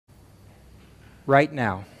right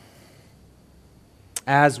now,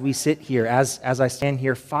 as we sit here, as I stand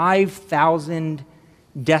here, 5,000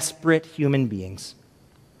 desperate human beings.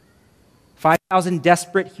 5,000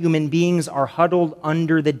 desperate human beings are huddled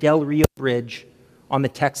under the Del Rio Bridge on the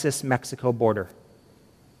Texas-Mexico border.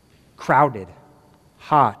 Crowded,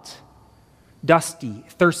 hot, dusty,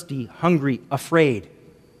 thirsty, hungry, afraid,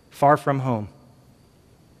 far from home.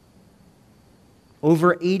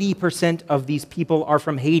 Over 80% of these people are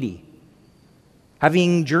from Haiti,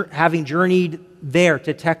 having journeyed there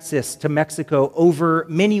to Texas, to Mexico, over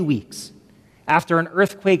many weeks after an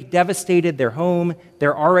earthquake devastated their home,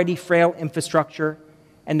 their already frail infrastructure,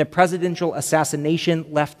 and the presidential assassination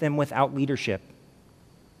left them without leadership.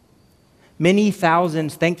 Many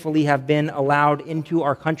thousands, thankfully, have been allowed into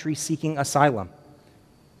our country seeking asylum,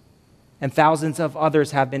 and thousands of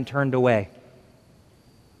others have been turned away.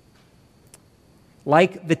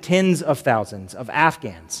 Like the tens of thousands of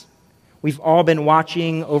Afghans we've all been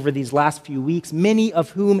watching over these last few weeks, many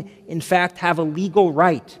of whom, in fact, have a legal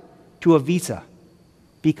right to a visa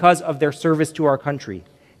because of their service to our country.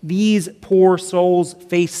 These poor souls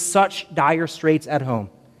face such dire straits at home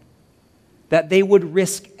that they would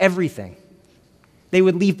risk everything. They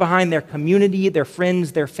would leave behind their community, their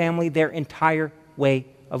friends, their family, their entire way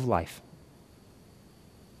of life.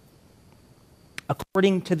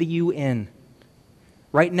 According to the UN,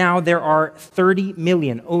 right now there are 30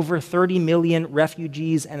 million, over 30 million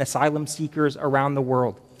refugees and asylum seekers around the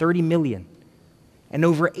world. 30 million. And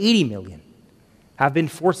over 80 million have been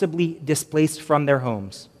forcibly displaced from their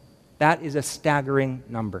homes. That is a staggering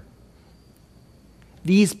number.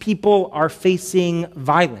 These people are facing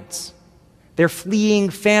violence. They're fleeing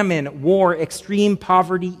famine, war, extreme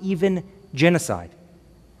poverty, even genocide.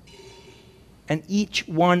 And each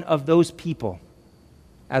one of those people,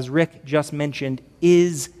 as Rick just mentioned,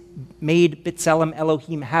 is made B'Tselem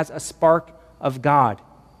Elohim, has a spark of God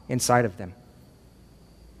inside of them.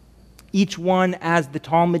 Each one, as the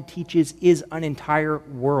Talmud teaches, is an entire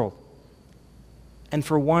world. And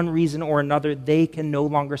for one reason or another, they can no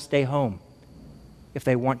longer stay home if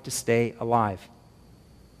they want to stay alive.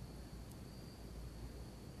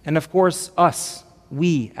 And of course,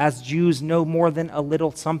 we as Jews know more than a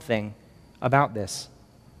little something about this.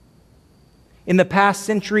 In the past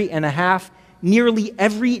century and a half, nearly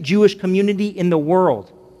every Jewish community in the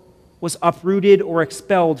world was uprooted or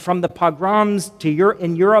expelled, from the pogroms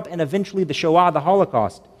in Europe and eventually the Shoah, the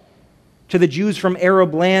Holocaust, to the Jews from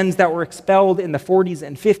Arab lands that were expelled in the 40s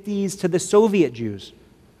and 50s, to the Soviet Jews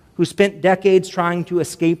who spent decades trying to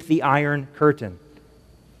escape the Iron Curtain.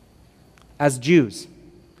 As Jews,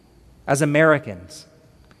 as Americans,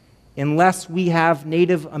 unless we have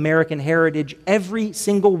Native American heritage, every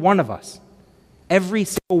single one of us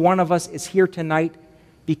is here tonight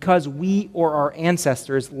because we or our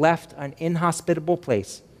ancestors left an inhospitable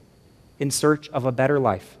place in search of a better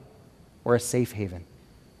life or a safe haven.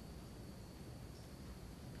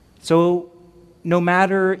 So, no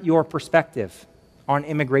matter your perspective on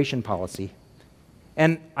immigration policy,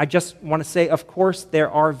 and I just want to say, of course,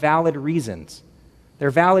 there are valid reasons. There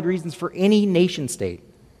are valid reasons for any nation state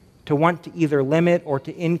to want to either limit or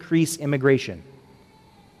to increase immigration.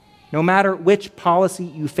 No matter which policy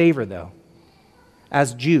you favor, though,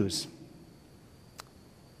 as Jews,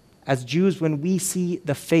 when we see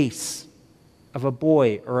the face of a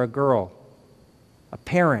boy or a girl, a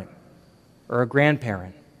parent or a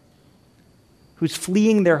grandparent, who's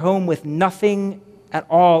fleeing their home with nothing at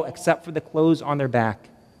all except for the clothes on their back,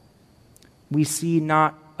 we see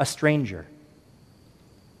not a stranger,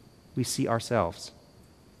 we see ourselves.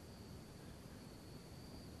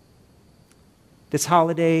 This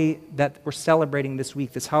holiday that we're celebrating this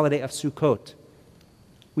week, this holiday of Sukkot,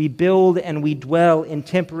 we build and we dwell in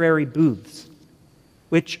temporary booths,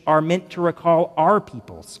 which are meant to recall our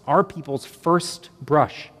people's first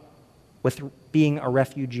brush with being a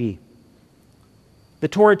refugee. The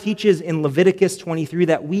Torah teaches in Leviticus 23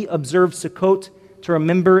 that we observe Sukkot to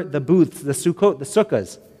remember the booths, the Sukkot, the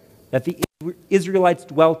sukkahs, that the Israelites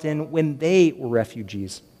dwelt in when they were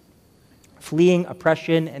refugees, fleeing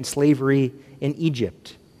oppression and slavery in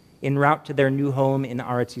Egypt, en route to their new home in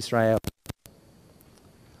Eretz Israel.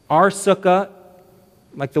 Our sukkah,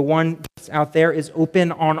 like the one that's out there, is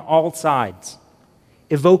open on all sides,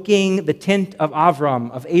 evoking the tent of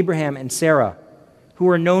Avram, of Abraham and Sarah, who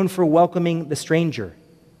are known for welcoming the stranger,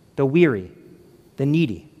 the weary, the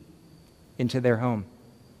needy, into their home.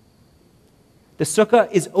 The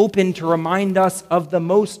sukkah is open to remind us of the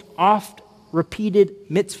most oft-repeated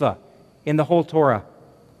mitzvah in the whole Torah.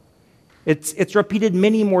 It's repeated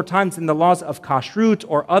many more times than the laws of kashrut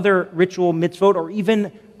or other ritual mitzvot, or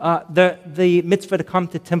even the mitzvah to come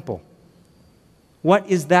to temple. What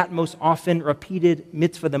is that most often repeated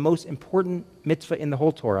mitzvah, the most important mitzvah in the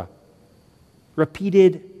whole Torah?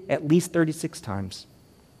 Repeated at least 36 times.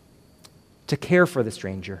 To care for the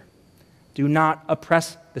stranger. Do not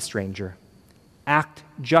oppress the stranger. Act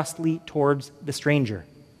justly towards the stranger,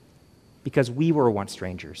 because we were once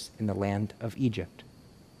strangers in the land of Egypt.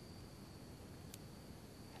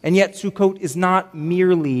 And yet, Sukkot is not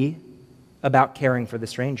merely about caring for the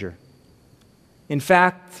stranger. In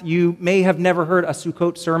fact, you may have never heard a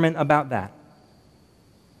Sukkot sermon about that.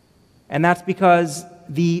 And that's because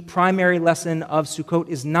the primary lesson of Sukkot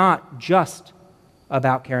is not just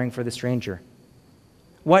about caring for the stranger.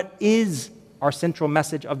 What is our central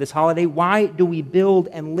message of this holiday? Why do we build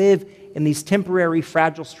and live in these temporary,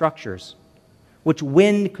 fragile structures, which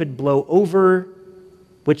wind could blow over,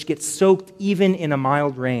 which get soaked even in a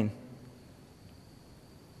mild rain?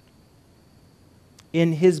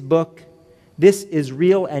 In his book, This is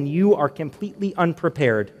Real and You Are Completely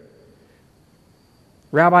Unprepared,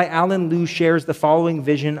 Rabbi Alan Liu shares the following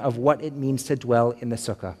vision of what it means to dwell in the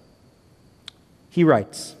sukkah. He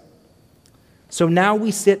writes, "So now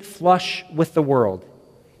we sit flush with the world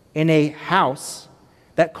in a house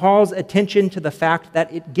that calls attention to the fact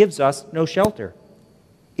that it gives us no shelter.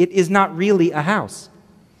 It is not really a house.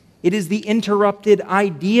 It is the interrupted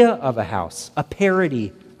idea of a house, a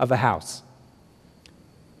parody of a house.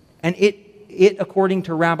 And it, according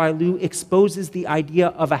to Rabbi Liu, exposes the idea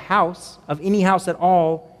of a house, of any house at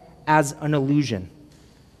all, as an illusion.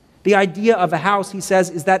 The idea of a house, he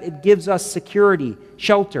says, is that it gives us security,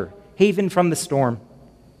 shelter, haven from the storm.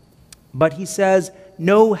 But he says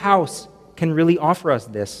no house can really offer us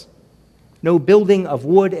this. No building of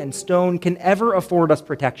wood and stone can ever afford us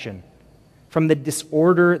protection from the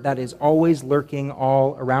disorder that is always lurking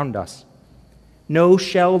all around us. No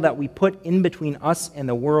shell that we put in between us and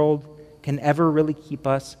the world can ever really keep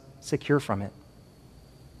us secure from it."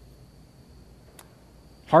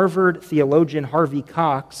 Harvard theologian Harvey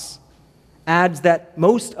Cox adds that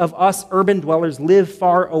most of us urban dwellers live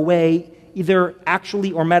far away, either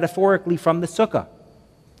actually or metaphorically, from the sukkah.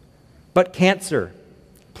 But cancer,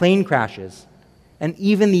 plane crashes, and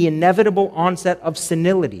even the inevitable onset of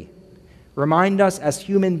senility remind us as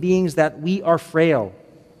human beings that we are frail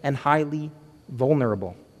and highly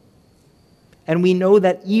vulnerable. And we know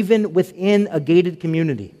that even within a gated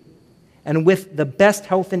community and with the best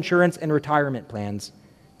health insurance and retirement plans,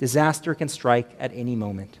 disaster can strike at any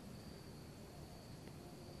moment.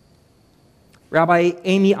 Rabbi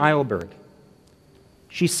Amy Eilberg,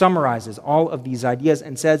 she summarizes all of these ideas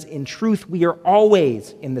and says, in truth, we are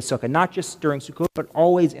always in the sukkah, not just during Sukkot, but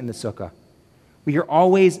always in the sukkah. We are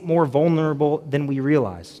always more vulnerable than we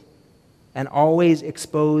realize, and always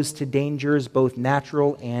exposed to dangers both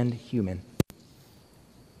natural and human.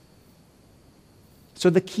 So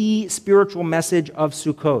the key spiritual message of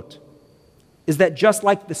Sukkot is that just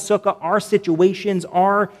like the sukkah, our situations,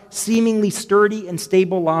 our seemingly sturdy and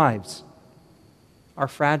stable lives, are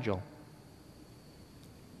fragile.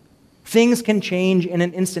 Things can change in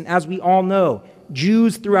an instant, as we all know.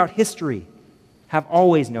 Jews throughout history have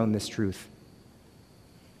always known this truth.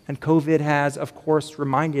 And COVID has, of course,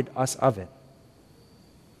 reminded us of it.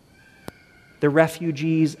 The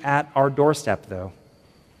refugees at our doorstep, though,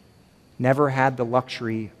 never had the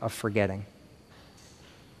luxury of forgetting.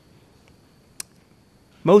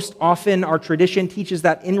 Most often, our tradition teaches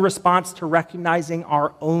that in response to recognizing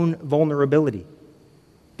our own vulnerability,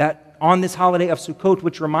 that on this holiday of Sukkot,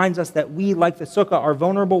 which reminds us that we, like the sukkah, are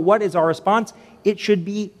vulnerable, what is our response? It should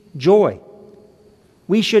be joy.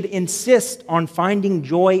 We should insist on finding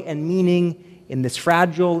joy and meaning in this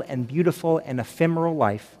fragile and beautiful and ephemeral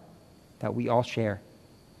life that we all share.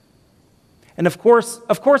 And of course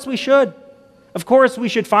we should. Of course we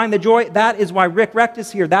should find the joy. That is why Rick Recht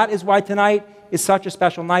is here. That is why tonight is such a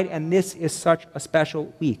special night, and this is such a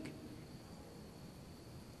special week.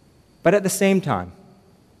 But at the same time,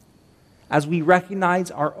 as we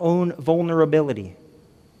recognize our own vulnerability,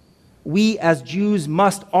 we as Jews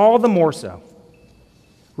must all the more so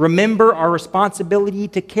remember our responsibility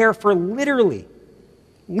to care for literally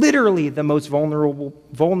the most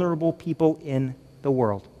vulnerable people in the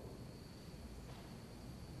world.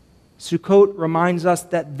 Sukkot reminds us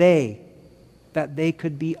that they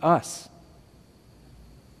could be us.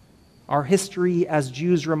 Our history as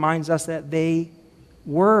Jews reminds us that they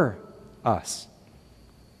were us.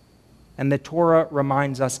 And the Torah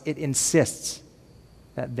reminds us, it insists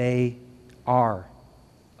that they are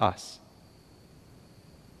us.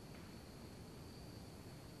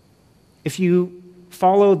 If you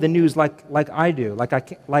follow the news like I do,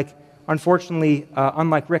 unfortunately,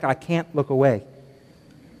 unlike Rick, I can't look away.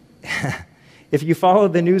 If you follow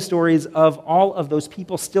the news stories of all of those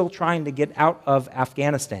people still trying to get out of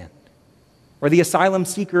Afghanistan, or the asylum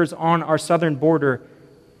seekers on our southern border,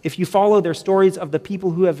 if you follow their stories of the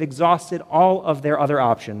people who have exhausted all of their other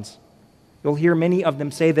options, you'll hear many of them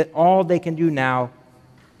say that all they can do now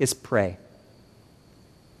is pray.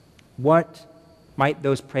 What might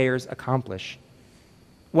those prayers accomplish?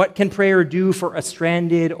 What can prayer do for a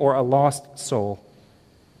stranded or a lost soul?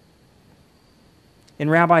 In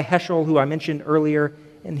Rabbi Heschel, who I mentioned earlier,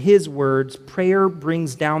 in his words, prayer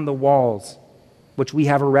brings down the walls which we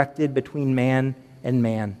have erected between man and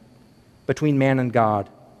man, between man and God.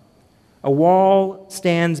 A wall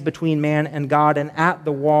stands between man and God, and at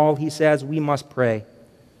the wall, he says, we must pray,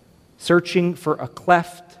 searching for a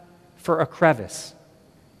cleft, for a crevice,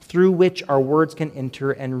 through which our words can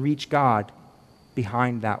enter and reach God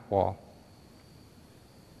behind that wall.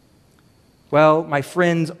 Well, my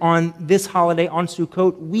friends, on this holiday, on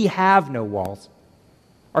Sukkot, we have no walls.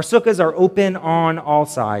 Our sukkahs are open on all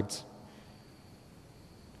sides.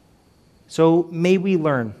 So may we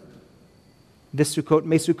learn this Sukkot,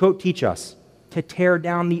 may Sukkot teach us to tear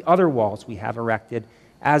down the other walls we have erected,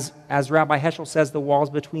 as Rabbi Heschel says, the walls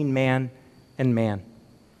between man and man.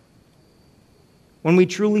 When we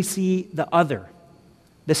truly see the other,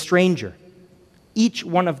 the stranger, each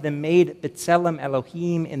one of them made B'Tselem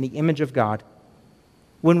Elohim in the image of God,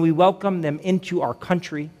 when we welcome them into our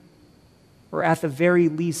country, or at the very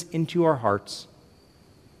least into our hearts,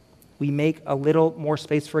 we make a little more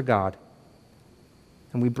space for God,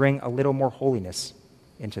 and we bring a little more holiness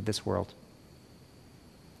into this world.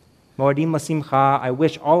 Moadim Lasimcha, I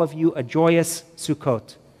wish all of you a joyous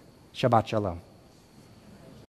Sukkot. Shabbat Shalom.